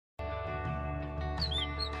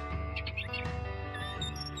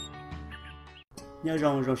nhớ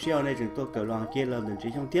rong xeo này chúng tôi cởi loạn kia là đừng chỉ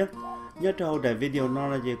trong tiếp nhớ trâu đại video nó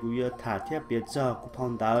là gì cũng thả thiết biệt giờ cũng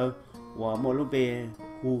phong tờ và một lúc về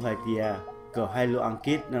khu hải địa cởi hai lô ăn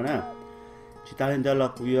kết nữa nè chỉ ta lên đó là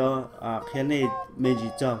cũng khi này mình chỉ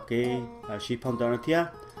cho cái ship phong tờ nó thiết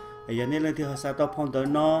giờ nên là thì họ sao tao phong tờ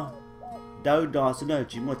nó đâu đó sẽ là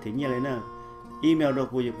chỉ một thế như này nè email đó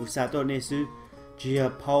của sao tao nên sư chỉ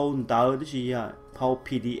phau tờ đó chỉ phau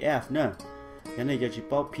PDF nè cái này chỉ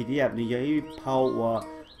phau PDF này giấy phau và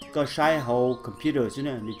có sai hậu computer chứ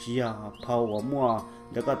nè này chỉ phau và mua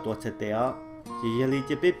để có tổ chức đó chỉ là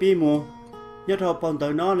chỉ bé mua nhớ thọ phong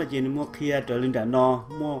tờ nó là chỉ mua kia trở lên đã nó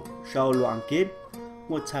mua sau loạn kết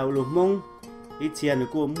mua sau lục mông ít tiền nữa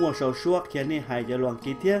cô mua sau suốt cái này hay cho loạn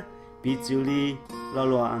kết thế bị xử lý lo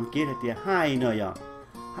loạn kết thì hai nữa ya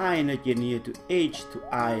hai nữa chỉ như từ H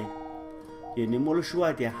to I chỉ nếu mua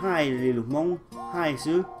suốt thì hai lục mông hai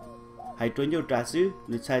xứ hay trốn vô trả xứ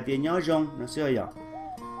được xài tiền nhỏ rong nó xưa ya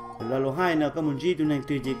là lo hai nữa có một gì tụi này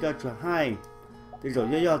từ chỉ có cho hai thì rồi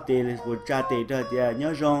do tiền của trả tiền ra thì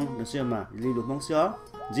nhớ rong nó xưa mà lục mông xưa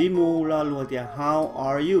dĩ mu là luôn thì how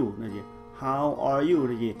are you là gì how are you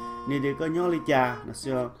là gì nên để có nhớ lý cha nó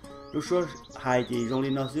xưa lúc số hai chỉ rong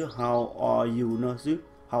lên nó xưa how are you nó xưa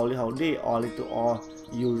how li how đi or li to or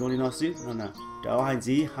you rong lên nó xưa nó nè đó hai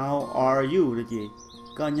gì how are you là gì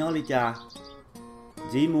có nhớ lý cha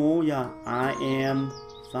dĩ mu ya I am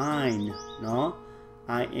fine nó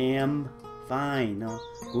I am fine nó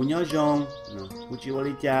cũng nhớ rong nó cũng chịu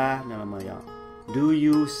lý cha nó là mà ya do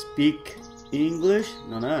you speak English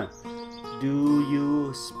no no do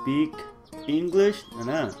you speak English no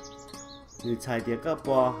no người Thái thì có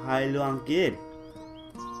bỏ hai loang kết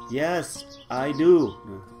yes I do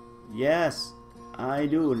no. Yes I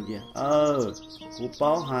do cú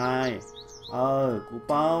báo hai cú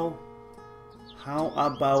báo how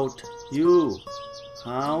about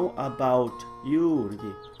you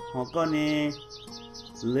họ có nè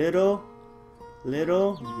little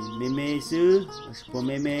meme sư của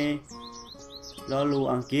meme lo lu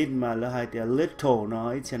ăn kết mà lo hai tiền little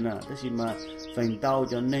nó ít xem nào tức mà phần tàu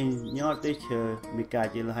cho nên nhớ tới chờ mình cả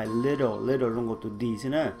chỉ là hai little trong một tụi đi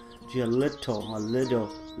xem nào chỉ là little hoặc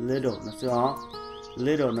little nó sẽ có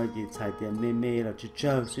little nó chỉ xài tiền meme là chỉ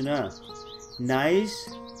chờ xem nào nice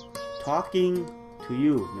talking to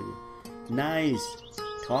you nice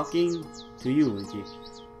talking to you chỉ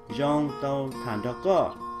rong tàu thản đó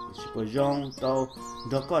có chỉ có rong tàu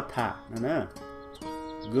đó có thả nè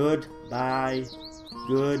goodbye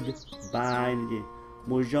này gì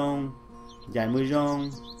mùi rong dài mùi rong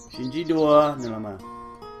xin chỉ đùa nữa mà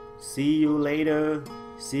see you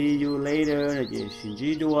later này gì xin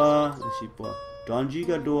chỉ đùa chỉ bỏ tròn chỉ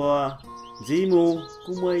có đùa gì mù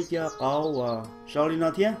cũng mới cho cậu và sau đi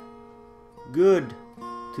nói thế good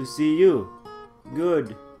to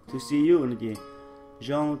see you này gì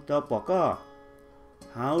rong tao bỏ có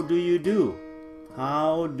how do you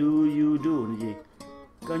do này gì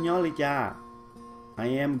có nhớ lý cha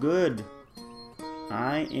I am good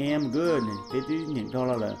này cái thứ những đó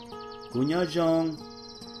là cũng nhớ rong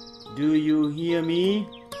do you hear me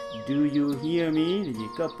là gì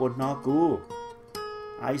có bốn nó cũ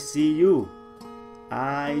I see you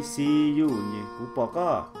nhỉ cũng bỏ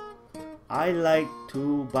có I like to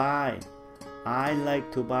buy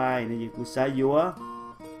là gì cũng sai you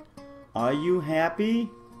are you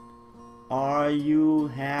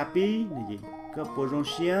happy là gì có bộ rong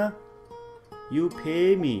xia you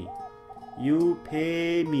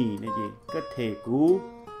pay me là gì có thể cú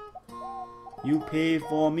you pay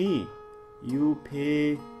for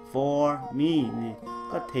me này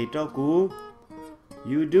có thể cho cú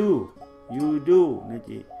you do là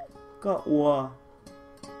gì có ua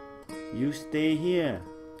you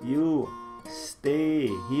stay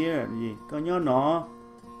here là gì có nhớ nó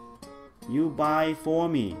you buy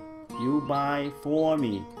for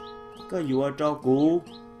me có you cho cú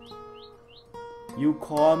you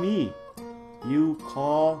call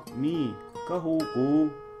me có hu cú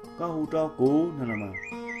có hu cho cú nên là mà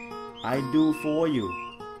I do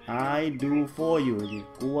for you gì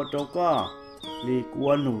cú cho có li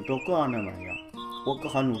cú nụ cho có nè mà cú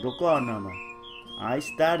có nụ cho có nè mà I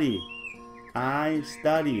study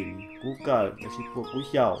cú cờ là chỉ cú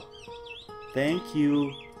giàu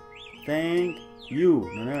thank you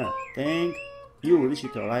nè thank you là chỉ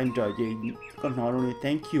trở lại trời gì con nói luôn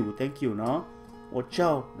thank you nó ô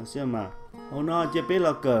châu nó xem mà hôm nó chỉ biết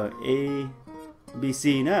là cờ A B C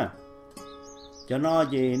nữa cho nó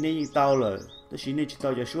về nên tao là tôi chỉ nên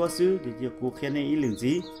tao cho số xứ thì giờ cuộc khen này ý lượng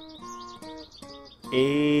gì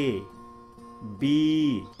A B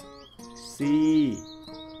C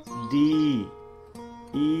D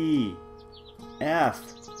E F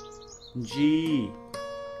G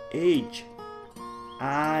H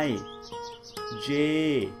I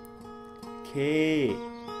J K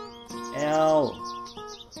L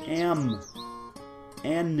M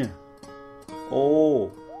N O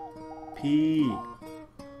P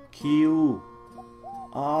Q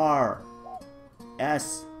R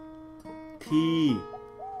S T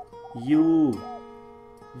U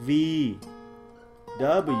V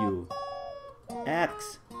W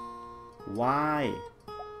X Y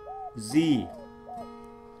Z.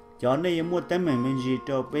 Cho nên mua tên mình gì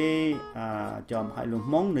cho bé cho hai luôn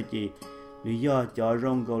mong là chị lý do cho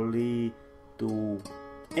rong goli tu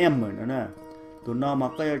em nữa nè tụi nó mà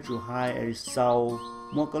cái chủ hai ở sau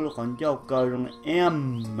mua cái lúc còn cho cơ rong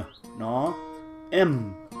em nó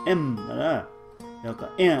em đó nè rồi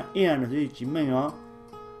cái là gì chỉ mình nó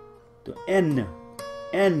tụi n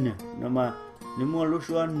nó mà nếu mua lúc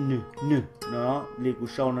xưa n nó đi của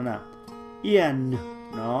sau nó nè n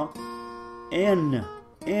nó n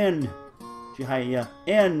chỉ hay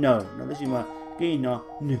n nó là gì mà cái nó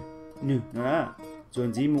n nó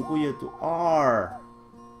rồi gì một cái tụ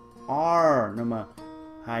r nó mà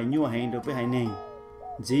hai nhua hành được với hai nền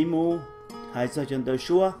gì mu hai sao chân tới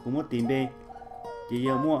xua cũng muốn tìm về chỉ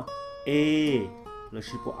giờ mua e là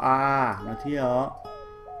chỉ có a nó theo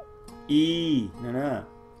e nè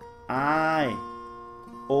I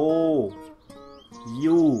O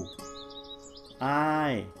U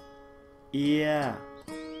I ear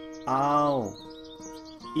ao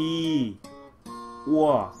e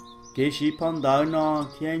wa cái sĩ phong đời nó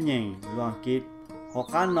thiên nhiên loạn kết họ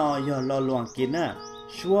cá nó giờ lo loạn kết nè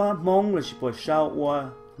xóa mông là chỉ bỏ sao wa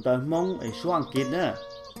đời mông ấy xóa kết nè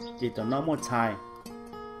chỉ tao nó một sai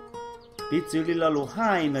biết chữ đi lo lô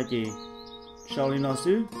hai là chỉ sau đi nó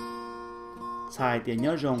xứ sai tiền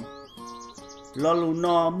nhớ rồng lo lô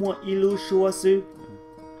nó mua ilu xua xứ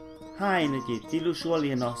hai là chỉ ilu xua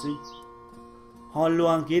liền nó xứ họ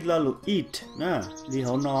loạn kết lo lô eat nè đi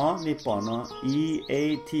họ nó đi bỏ nó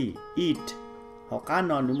eat eat họ cá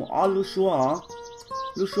nó nếu mà lu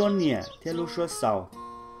xua nhẹ theo lu xua sầu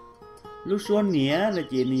lu xua nhẹ là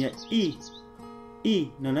chỉ nhẹ e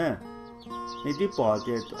nè nên đi bỏ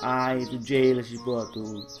thì I to J là chỉ bỏ to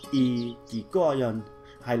E chỉ có dần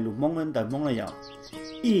hai lục mong lên tận mong là dần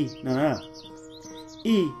nè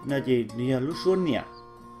E là chỉ nhẹ lu xua nhẹ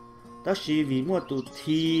đó chỉ vì mua to T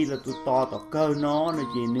là to cơ nó là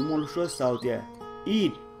chỉ nếu mua lu xua sầu thì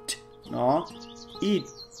eat nó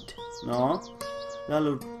là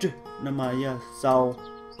lu ch nằm mà ya sầu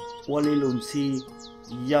qua lấy lùm xì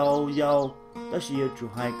yao đó chỉ chủ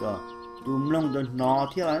hai cái tụm long đơn nó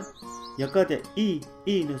thế là giờ có thể y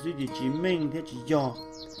là suy chỉ mình thế chỉ do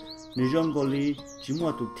nếu trong cái lý chỉ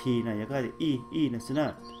mua tụt thì này giờ có thể y là thế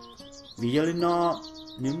nào vì giờ nó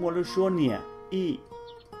nếu mua lúc số nhẹ y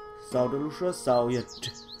sau đó lúc số sau giờ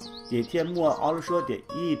để thêm mua ở lúc số để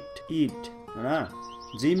eat nè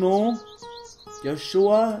gì mua giờ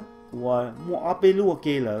số và mua ở bên lúa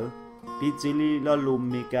kia là bị chỉ là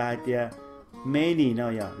lùm mi cái thì many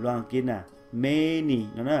nào giờ loạn kia nè many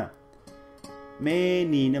nè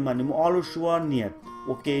many nè mà nếu mua ở số nhiệt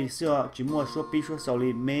ok xưa chỉ mua số pi số sau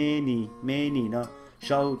li many nó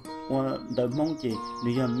sau đợi mong chỉ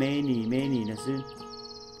nếu giờ many là xứ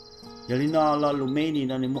giờ li nó là lu many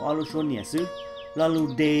nó nếu mua ở số nhiệt xứ là lu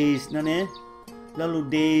days nè là lu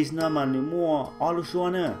days nè mà nếu mua ở số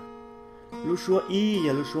nè lu số y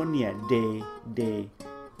giờ lu số nhiệt day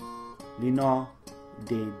li nó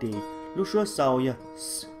day lu số sau giờ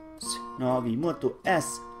nó vì mua tụ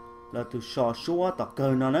s là tụ số tạo cơ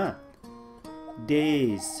nó nè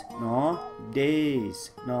days nó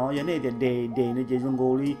giờ này thì day nó chỉ dùng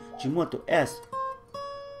gọi đi chỉ mua tụ s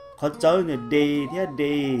họ chơi là day thì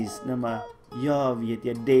days nè mà giờ vì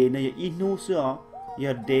thì day nó giờ ít nu xưa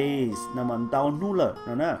giờ days nè mà tao nu lợ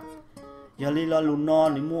nó nè giờ li là lu nó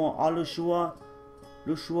li mua ở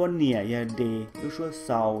lu số nhẹ giờ day lu số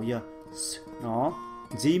sau giờ nó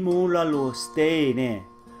gì mua là lu stay nè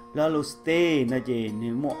là lu stay nó chỉ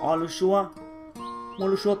nếu mua ở lu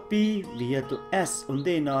số pi vì tụ s ổn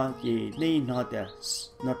định nó chỉ nên nó để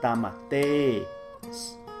nó tam mà t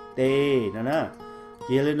nè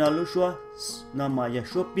chỉ là nó lu số nó mà giờ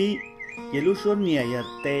số pi chỉ lu số nhẹ giờ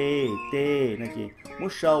t nó chỉ mua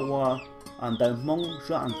sau và ăn tận mong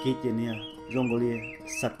số ăn kít gì nè dùng gọi là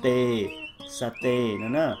satay nè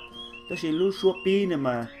đó chỉ lu số pi nè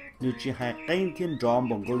mà nếu chỉ hai cái thiên drum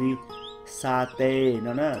bằng gọi là satay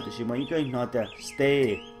nè đó chỉ mấy cái nó để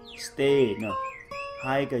stay nè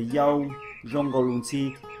hai cái dâu rong gò lùn xì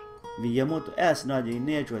vì giờ một s nó chỉ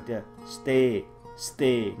nè cho để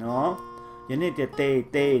stay nó giờ nè để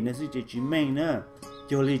t nó sẽ chỉ mình nữa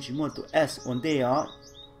cho li chỉ một s ổn định á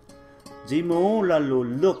chỉ muốn là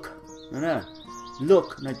look nè look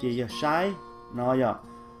là chỉ sai nó giờ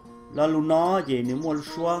là lúc nó chỉ nếu mua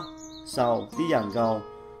xóa sau tí dạng gầu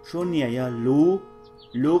số nhẹ giờ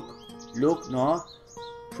look nó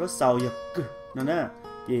số sau giờ nè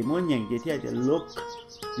chỉ muốn nhận chỉ theoจะ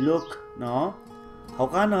look nó học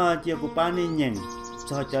cái nó chỉ của bạn nên nhận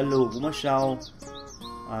cho lù cũng mất sau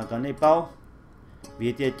cái này bao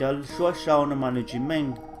vì thế cho số sau nó mà nó chỉ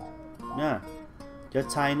mình nè cho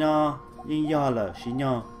trái nó nhưng do là chỉ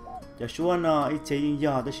nhỏ cho số nó ít chế nhưng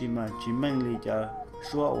do đó chỉ mà chỉ mình thì cho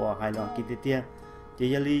số và hai lần kia tiền chỉ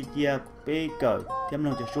là lý chia bê cỡ thêm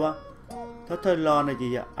lòng cho số thôi lo này chỉ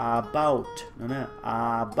là about nó nè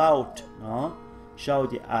about nó sau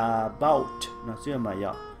thì about nó xưa mà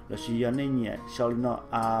giờ là chỉ là nên nhẹ sau nó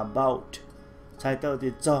about sai tao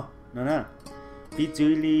thì cho nó nè ví dụ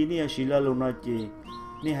lý này chỉ là lúc nói chỉ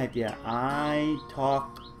này hay thì I talk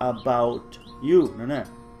about you nó nè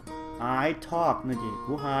I talk nó chỉ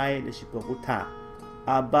cú hai là chỉ có cú thả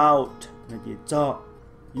about nó chỉ cho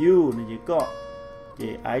you nó chỉ có thì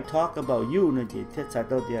I talk about you nó chỉ thiết sai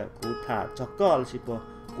tao thì cú thả cho có là chỉ có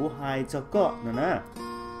cú hai cho có nó nè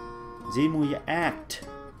gì mùi act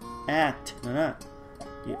nó nè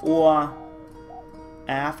thì or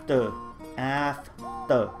after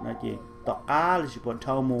nó chỉ tỏ á là chỉ có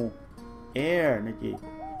thâu mù air nó chỉ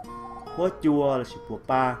hoa chua là chỉ có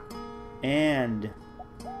ba and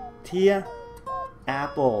thia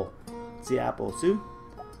apple gì apple xứ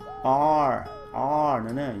are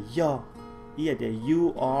nó nè do ý là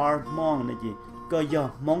you are mong nó chỉ có do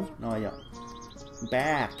mong nói vậy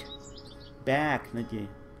back nó chỉ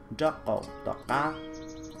rất cổ tỏ cá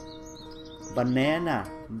banana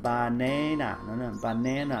nó nè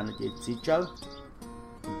banana nó chỉ chớ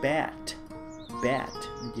bat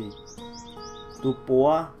nó chỉ tu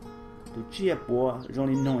búa tu chia búa rồi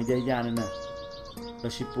đi nồi dài này nè là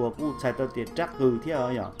chỉ búa cũng xài tao tiền chắc gửi theo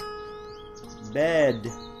vậy bed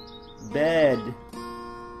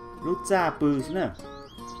lúc ra bự nè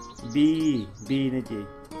b này chỉ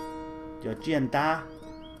cho chiên ta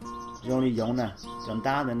rồi đi dùng nè chọn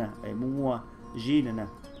ta này nè để mua g này nè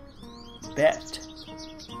bet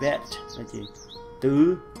là chỉ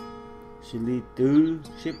tứ xử lý tứ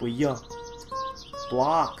xếp bây giờ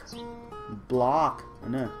block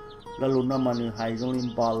nè là lúc nào mà người hay dùng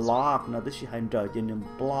lên block nó tức là hành trở trên đường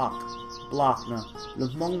block nè lúc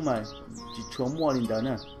mong mà chỉ chúa mua lên đó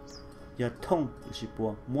nè giờ thông là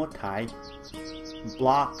bộ mua thái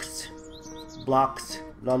blocks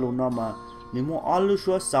là lúc nào mà nếu mua all lúc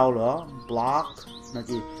số sau đó block nó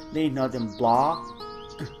chỉ đây nó tên block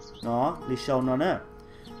nó đi sau nó nè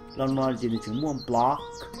lần nào chỉ chúng mua block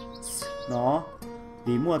nó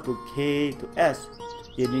vì mua từ K từ S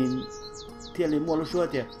cho nên thì lấy mua lúc số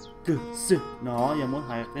thì cứ sự nó giờ muốn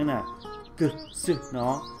hai cái này cứ sự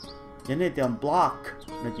nó giờ này tiền block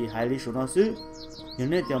nó chỉ hai lý số nó sự giờ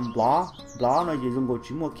này tiền block nó chỉ dùng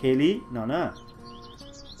chỉ mua K lý nó nè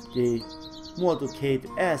thì mua từ K từ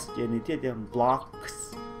S cho nên thì tiền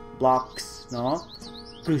blocks nó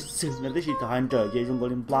cứ sự nó tức là hành trở chỉ dùng gọi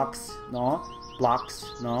là blocks nó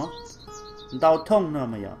tao thông nó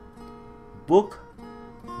mà giờ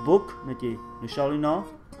book nó chỉ nó sau đi nó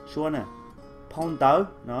số nè phong tớ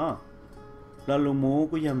nó là lùm mũ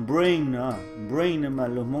của dòng bring này mà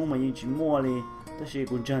lùm mũ mà những chỉ mua đi tất nhiên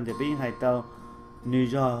cũng chẳng thể biết hai tao như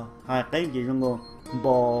giờ hai cái gì trong ngô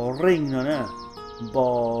boring nữa nè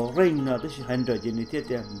boring nó tức là hành trở chỉ như thế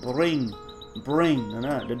tiền bring nữa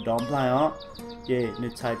nè để đóng lại đó chỉ như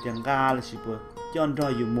xài tiền ga là chỉ bữa chọn cho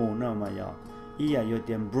dùng mũ nữa mà giờ ý là dùng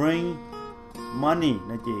tiền bring money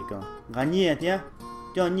nó chỉ còn gái nhẹ thế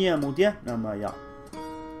cho nhẹ một thế nào mà giờ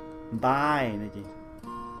buy này chị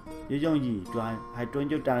yêu dùng gì cho hai trốn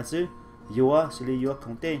cho trang sử vua xử lý vua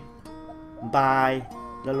không tên buy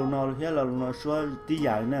là lúc nào thế là lúc nào số tí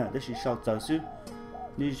giải nè đó là sau giờ sử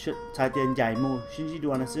đi xài tiền giải mua xin chỉ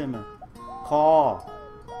đua là xưa mà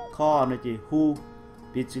call này chị who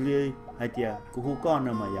bị xử lý hai tiền của who con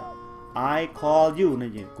nào mà vậy I call you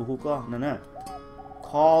này chị của who con nè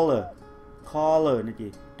caller này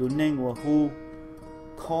chị tụi nên của who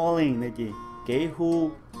calling này chị cái who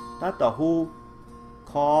ta tỏ who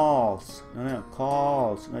calls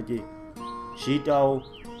nó chỉ chỉ đâu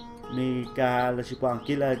này cả là chỉ quan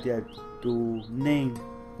kia là tụ nên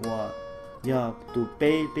và giờ tụ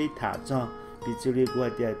bê thả cho bị xử lý qua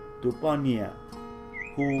tụ bao nhiêu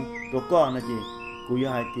who tụ con là chỉ cũng như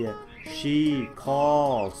hai tiền she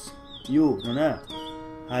calls you nó nè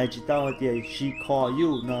hai chỉ tao tiền she call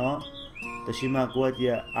you nóแต่ชิมากัวเดี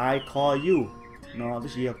ย I call you เนาะตัว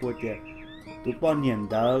ชิกัวเดียตัวป้อนเหนียน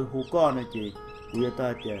เดอหูก้อนนะจีกูจะตัว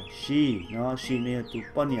เดีย she เนาะ she เนี่ยตัว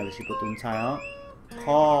ป้อนเหนียนเลยชิปตุนชายเนาะ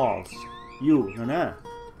calls you เนาะนะ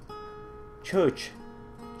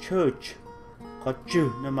church có chữ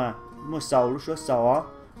nên mà mua sau lúc số sau á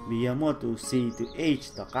vì mua từ c từ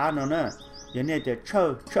h tất cả nó nè giờ này thì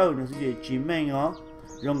church nó sẽ chỉ mình á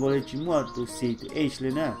rồi gọi là chỉ mua từ c từ h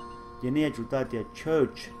lên nè giờ này chúng ta thì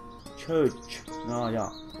church nó ya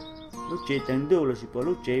lúc chế tiếng đầu là chỉ có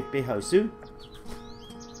lúc chế bị hậu sự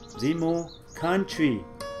gì mua country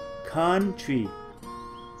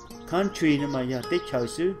nên mà giờ tích hậu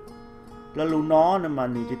sự là lúc nó nên mà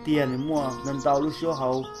người tiền thì mua nên tao lúc số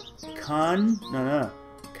hậu can nè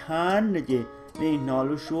can gì nên nó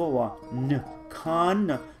lúc số wa n can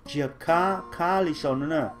chỉ ca lý sau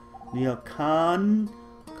nè nè can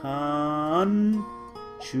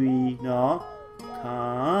truy nó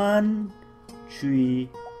can truy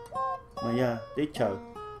mà giờ tích hậu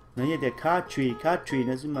nó như thế cá truy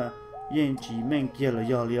nó mà yên chỉ mình kia là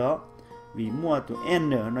do liệu vì mua tụ n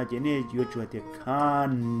nó chỉ nên vừa chuột thì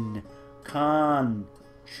can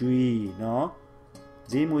truy nó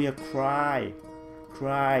dễ mua ya cry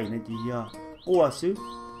nó chỉ ya ủa xứ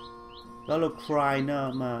đó là cry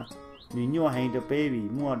nó mà nếu như hành được baby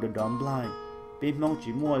mua được đòn blind baby mong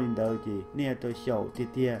chỉ mua lên đầu chỉ nè tôi xấu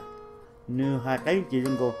tiệt nếu hai cái chỉ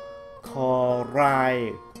dùng có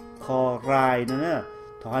cry nó nè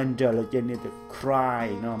thôi giờ là trên này từ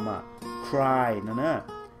cry nó mà cry nó nè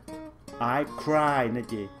I cry nó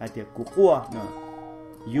chỉ hay thì cua nó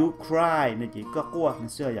you cry nó chỉ có cua nó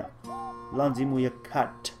xưa vậy làm gì mua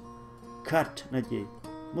cut nó chỉ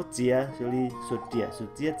một chia xử lý sụt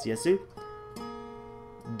chia xứ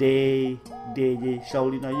day gì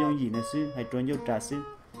sau đi nó dùng gì nó xứ hay trốn vô trả xứ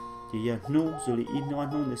chỉ giờ nu xử lý in nó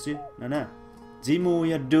nu nó xứ nó nè gì mua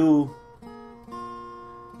ya do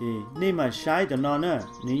nên mà sai tụi nó nữa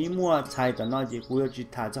nếu mua sai tụi nó chỉ cúi chỉ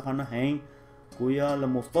thả cho nó hành cúi là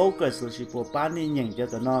một focus là chỉ bộ bán đi nhận cho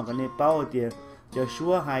tụi nó cái này bao tiền cho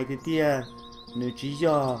xua hai thì tiền nếu chỉ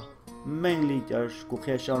do mình li cho cuộc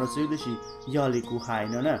hệ sau nó xử lý chỉ do li cuộc hai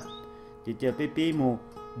nữa nè chỉ cho pp một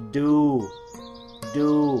do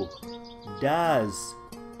does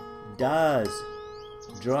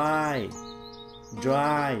dry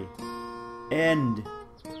end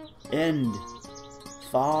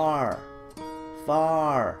far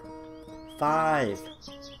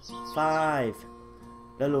five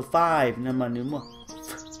là lô five nên mà nếu mà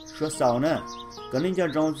số sáu nữa cái này cho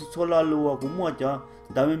trong số lo lúa cũng mua cho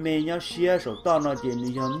tại vì mình nhớ share số to nó chỉ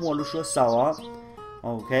nên mua lúc số sáu á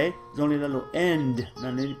ok rồi là lô end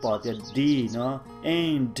là nên bỏ tiền d nó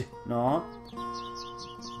end nó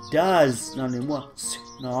does nó nếu mua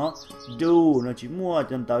nó do nó chỉ mua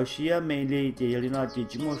trong tàu share mình đi chỉ là nó chỉ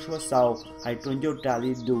mua số sáu hay tuần cho trả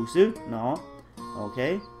đi đủ sức nó ok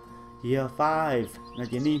here five nó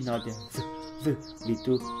chỉ đi nó chỉ vì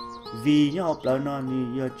tu vì nhớ học lại nó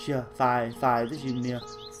như giờ chưa five tức là nhiều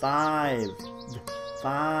five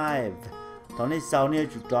thằng này sau này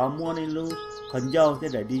chủ trò mua này luôn còn dâu thế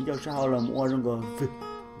để đi cho sau là mua trong cái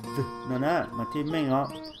nó nè mà thêm mình nó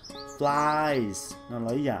flies nó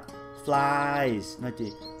nói gì flies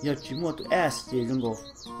nó chỉ mua từ s chỉ trong cái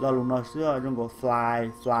là lúc nó xưa trong cái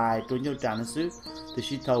fly tôi nhớ trả nó xứ thì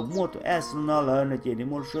chỉ thầu mua từ s nó là nó chỉ đi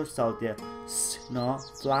mua số sau thì nó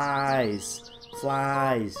flies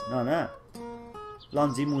nó nè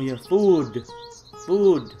làm gì mua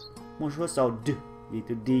food mua số sau d vì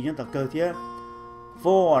từ d nhớ tập cơ thế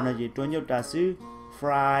for nó chỉ tôi nhớ trả xứ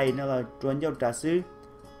fry nó là tôi nhớ trả xứ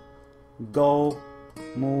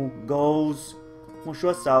goes một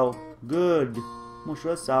số sau good một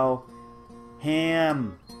số sau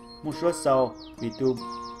ham một số sau vì từ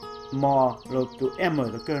more rồi từ m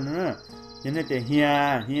là cơ nữa nên là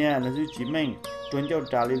here là chỉ mình tôi nhớ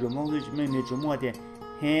trả lời đúng không chỉ mình nên chúng mua thì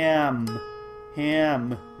ham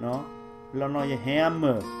nó là nói về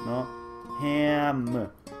hammer nó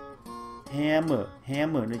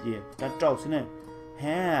hammer nó gì ta trâu thế này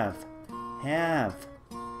have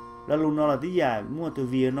là luôn nó là tí giả mua từ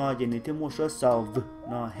việt nó chỉ nên thêm mua số sau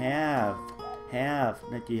nó have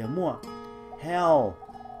nó chỉ mua hell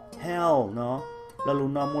nó là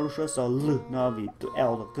luôn nó mua số sau nó vì từ l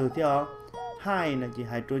và cơ theo hai là chỉ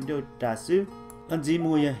hai trốn cho trả xứ anh gì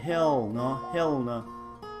mua ya hell nó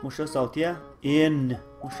một số sau thế in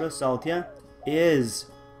một số sau thế is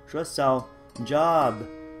số sau job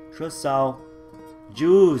số sau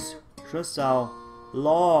Jews số sau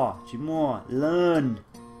law chỉ mua learn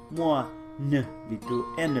mua n vì từ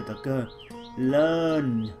n là cơ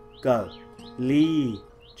learn cơ lee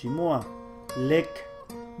chỉ mua lick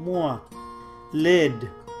mua lid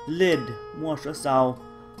mua số sau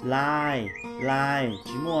lie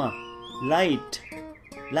chỉ mua light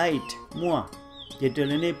mua chỉ từ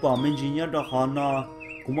này bỏ mình chỉ nhớ đó họ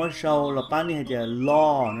cũng có sau là bán này hay là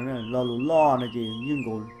law nó chỉ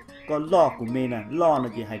nhưng có lo của mình nè lo là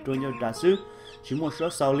gì hãy trôi nhau trả xứ chỉ một số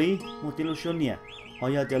sau lý một tí lúc số nè họ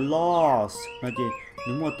giờ thì loss là gì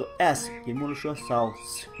nếu một tụ s chỉ một số sau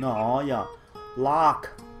nó giờ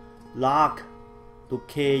lock tụ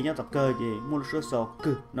k nhá tập cơ gì một số sau c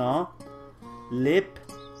nó lip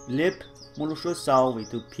một số sau vì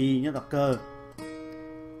tụ p nhá tập cơ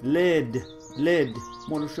lid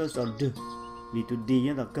một số sau d vì tụ d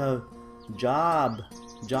nhá tập cơ job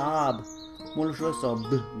một số sau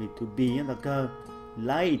b vì tụ b nhá tập cơ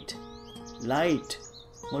light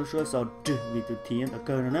một số sau d vì tụ t nhá tập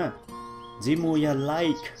cơ nữa gì mua ya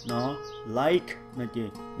like nó gì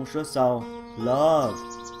một số sau love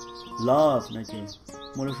là gì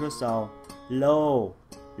một số sau low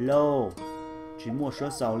chỉ một số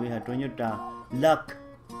sau li hai trôi nhớ ra luck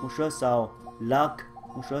một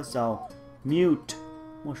số sau mute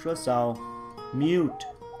một số sau mute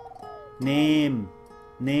name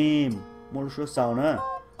một số sau nữa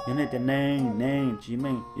nhớ này tên name chỉ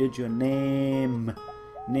mình yêu chuột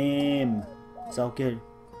name sau kia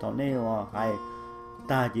tao này là hay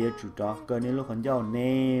ta chỉ chủ đó cái này lúc còn giao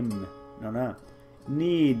name nó nè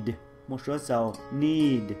need một số sau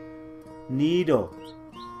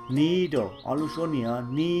needle ở lúc số này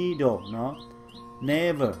needle nó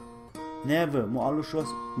never một ở lúc số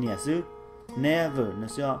nhẹ xứ never nó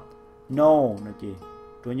sẽ no nó chỉ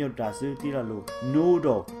rồi nhiều trả xứ tí là luôn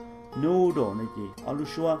noodle nó chỉ ở lúc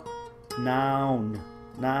số noun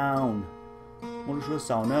một lúc số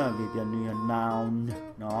sau nữa vì tiền như noun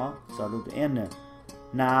nó sau lúc từ n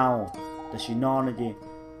now ta chỉ nó là gì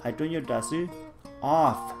hãy trôi nhiều trả xứ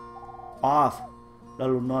off là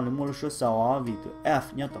lúc nó là một lúc số sau vì từ f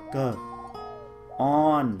nhá tập cơ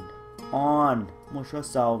on một số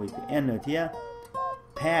sau vì từ n thế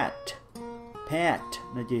pet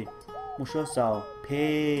là gì một số sau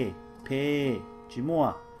pay chỉ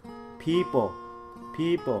mua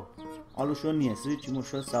people ở lúc số nhẹ xứ chỉ một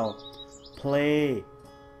số sau play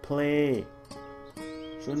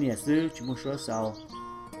số nhẹ xứ chỉ một số sau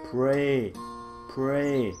pray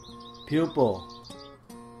pupil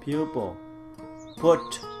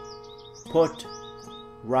put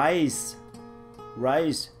rise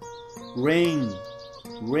ring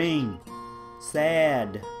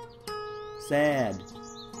sad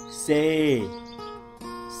say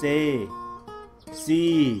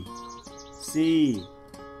see she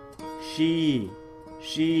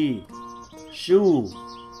shoe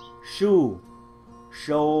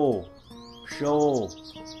show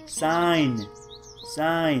sign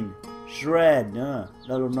shred nữa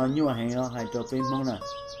là lúc nó như hay nó hay cho bên mong nè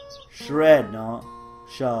shred nó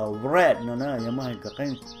shred nó nữa giống như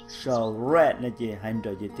cái shred này chị hay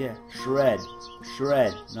cho chị thế shred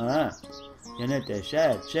nó cho nên để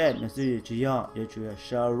shed nó sẽ chỉ do yêu chú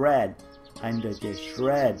shred hay cho chị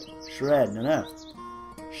shred nữa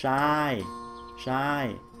shy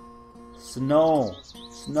snows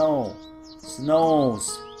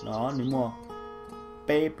nó nếu mà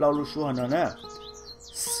pe plau lu shua nó nè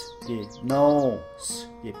thì nose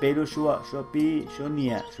thì pe lu shua pi shua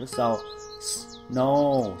nia shua sau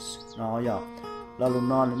nose nó giờ là lu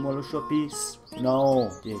non nếu mà lu shua pi no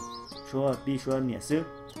thì shua pi shua nia sư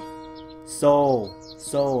so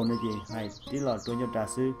này thì hay tí là tôi nhớ trả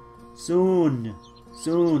sư soon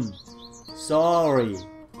sorry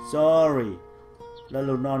là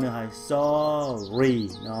lu non này hay sorry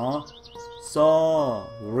nó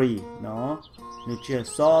nếu chưa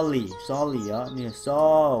sorry á như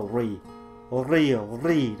sorry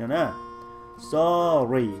đó nè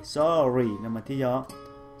sorry nằm mà thì đó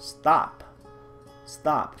stop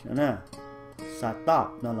đó nè stop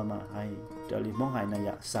nó là mà hay trở lại món hay này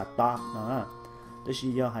là stop nó đó là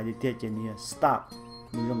do hay đi theo trên như stop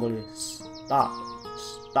mình dùng gọi là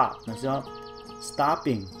stop nó sẽ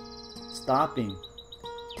stopping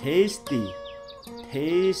tasty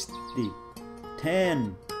 10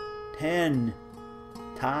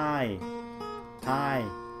 Thai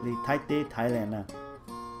li Thai tê Thailand nè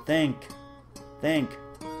thank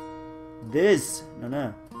this no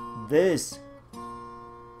nè this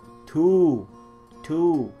two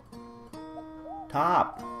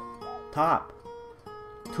top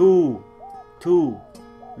two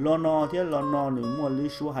lo no thế lo no nữa mua lý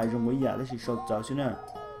số hai dùng cái gì đó thì sao cháu xí nè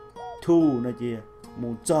two là gì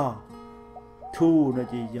một cho two là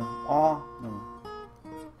gì giờ o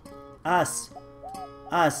us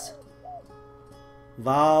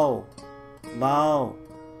vowel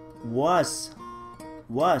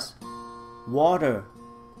was water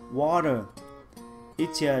ít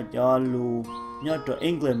cho lu nhớ cho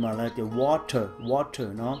England mà là từ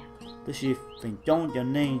water nó tức là phần trong cho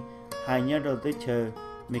nên hai nhớ đầu tới chờ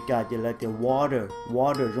mấy cái chỉ là cái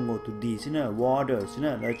water trong ngồi tụ đi xin nè water xin nè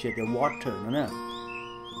là chỉ cái water nữa nè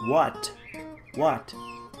what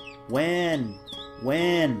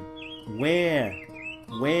when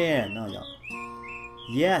where nó vậy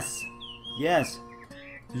yes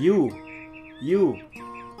you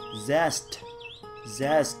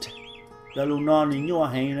zest là lúc non thì nhua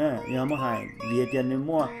hay nữa nhớ mà hay việt tiền thì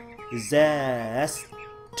mua zest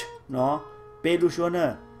nó bê lu số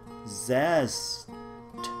nữa zest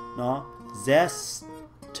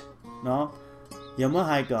nó nhớ mà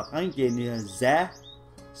hay cả anh chị thì zest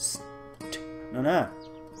nó nè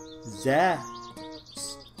zest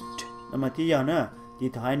mà thì giờ nữa thì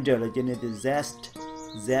thay giờ là trên này thì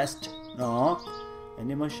zest nó anh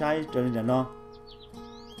em mới sai cho nên là nó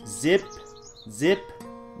zip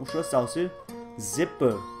một số sau xứ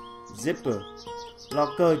zipper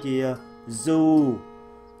locker thì zoo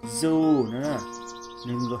nữa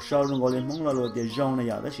nên có sau nó gọi lên món là rồi thì rong này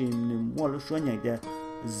giờ đó chỉ mua lúc số nhảy thì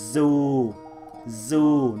zoo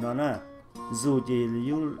nó nè zoo thì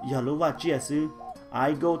giờ lúc vào chia xứ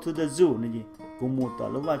I go to the zoo này gì cũng một tờ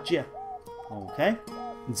lúc vào chia ok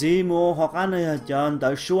gì mua hoặc ăn này chọn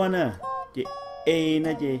tới số nè chị A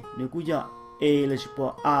này chị nếu cứ giờ A là chỉ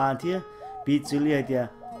bỏ A thì B chữ liền thì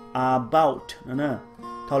about nữa nè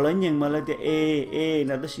thầu lấy nhưng mà là thì A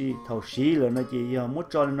là đó chỉ thầu xí rồi nó chỉ giờ muốn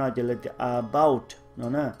cho nó chỉ là thì about nó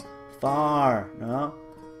nè far nó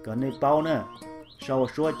còn này bao nè sau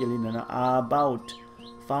số chỉ là nó about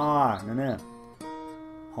far nữa nè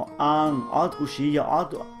họ ăn ở của xí giờ ở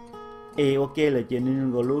ok là chỉ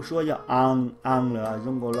nên gọi lúa số giờ ăn là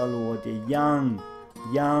trong gọi là lúa thì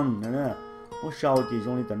young nữa nè một sau thì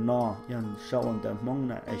trong này tận no nhưng sau anh tận mong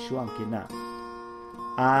là ai số ăn kia nè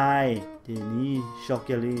ai thì ní sau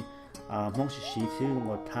kia đi mong sĩ thứ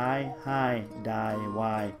một thái hai đại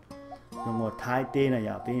y một thái tên này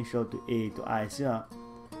giờ bên sau từ a từ ai xưa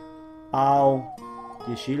ao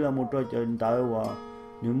thì sĩ là một đôi chân tới và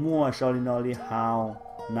nếu mua sau đi nó đi hauv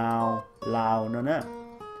nào lao nữa nè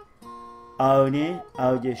nhé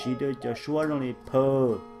thì sĩ đôi cho số trong này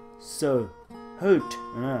per sir hurt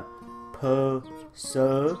nè per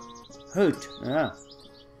sir hurt nè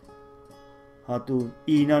họ tu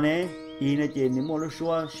y nó nè y nó chỉ nếu mua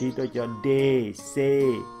số sĩ đôi cho day say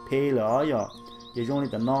pay lỡ rồi thì trong này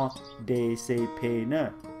tận nó day say pay nè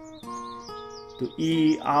tu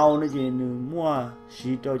y ao nó chỉ nếu mua sĩ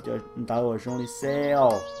đôi cho tao ở trong này sell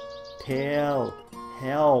tell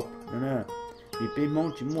help nè vì bên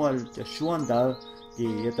mong chỉ mua cho xuân đó thì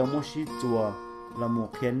tao muốn sĩ chùa là một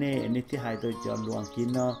cái này anh thì hai tôi cho luồng kín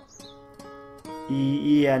nó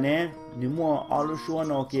y nè nếu mua ở lúc xuân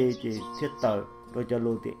nó kia thì thiết tờ tôi cho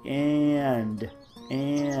luôn thì and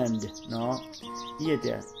nó y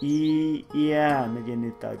thì nó chỉ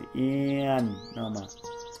nên tờ thì and nó mà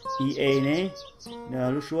nè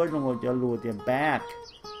nó lúc xuân nó cho luôn thì back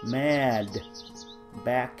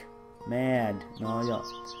mad nó rồi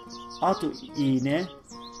ở tụ y nè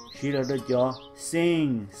chỉ là tôi cho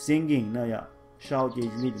singing nó rồi sau thì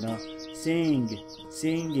mình nó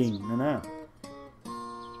singing nó nè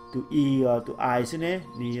tụ y tụ ai xí nè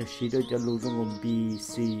ni chỉ tôi cho lưu trong gồm b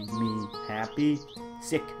c me happy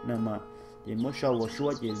sick nè mà thì mỗi sau một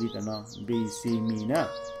số thì đi tận nó b c me nè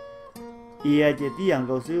y thì tiếng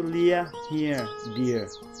câu số lia here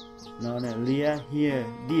dear nó nè lia here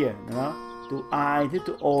dear nó tụ ai thì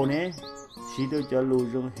tụ o nè chỉ tôi cho lưu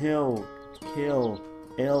trong hill kill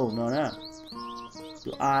l nó nè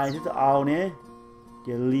tụ ai thì tụ ao nè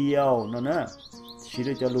cái leo nó nè chỉ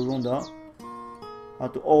để cho lưu trong đó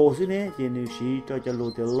tụ o xí nè thì nếu chỉ cho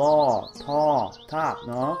lưu từ lo tho tháp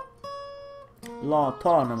nó lo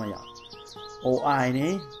tho nè mà vậy o ai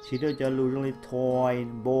nè chỉ để cho lưu trong toy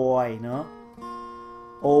boy nó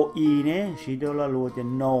o e nè chỉ để là lưu từ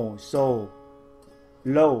no so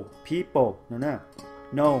low people nó nè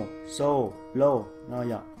no so low nó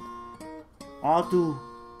vậy tụ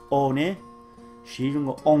o nè chỉ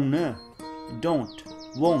dùng on nè don't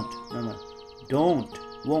won't nè mà don't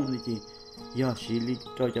won't thì giờ sĩ lý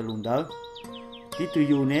cho luôn đó tí từ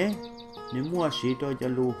you nè nếu mua sĩ cho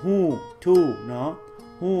luôn who to nó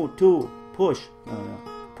who to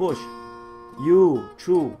push you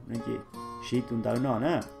true nè chị sĩ tuần tới nó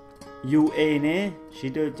nè you a nè sĩ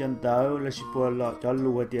cho tới là sĩ bỏ lọ cho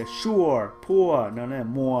luôn thì sure poor nó nè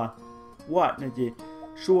more what nè chị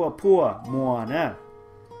sure poor more nè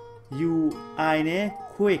you I nè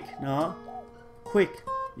quick nó quick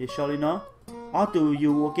vậy sau đi nó auto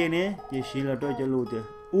you ok nè vậy chỉ là tôi cho luôn từ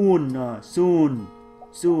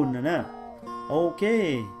soon nè ok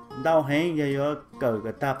đau hẹn giờ cởi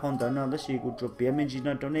cái ta phong tới nó đó chỉ của chụp biển mình chỉ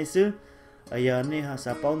nó trong này xứ giờ này họ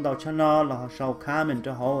sẽ bao đào cho nó là họ sau khá mình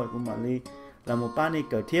cho họ cũng mà đi là một ba này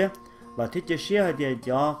cỡ thiết và thiết chế xia thì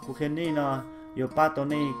cho cụ khen này nó yêu ba tổ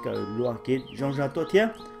này cỡ lu ăn kết rong ra tổ thiết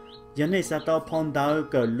giờ này sao tao phong đào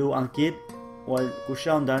cỡ lu ăn kết và cụ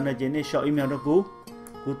xong đó là giờ này sợ email đó cụ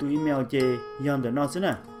tụ email chế yon được nó xí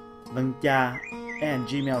nè vâng cha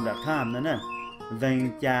 @gmail.com nữa nè vâng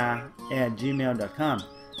cha @gmail.com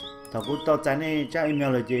thằng cụ tao trả này trả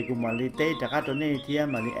email là chế cụ mà li tê trả các tổ này thì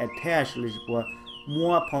mà li attach là của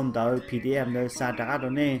mua phong đào PDF nơi xa trả các tổ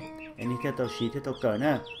này anh theo tao xí theo tao cỡ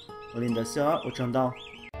nè lên đó sẽ ở trong đâu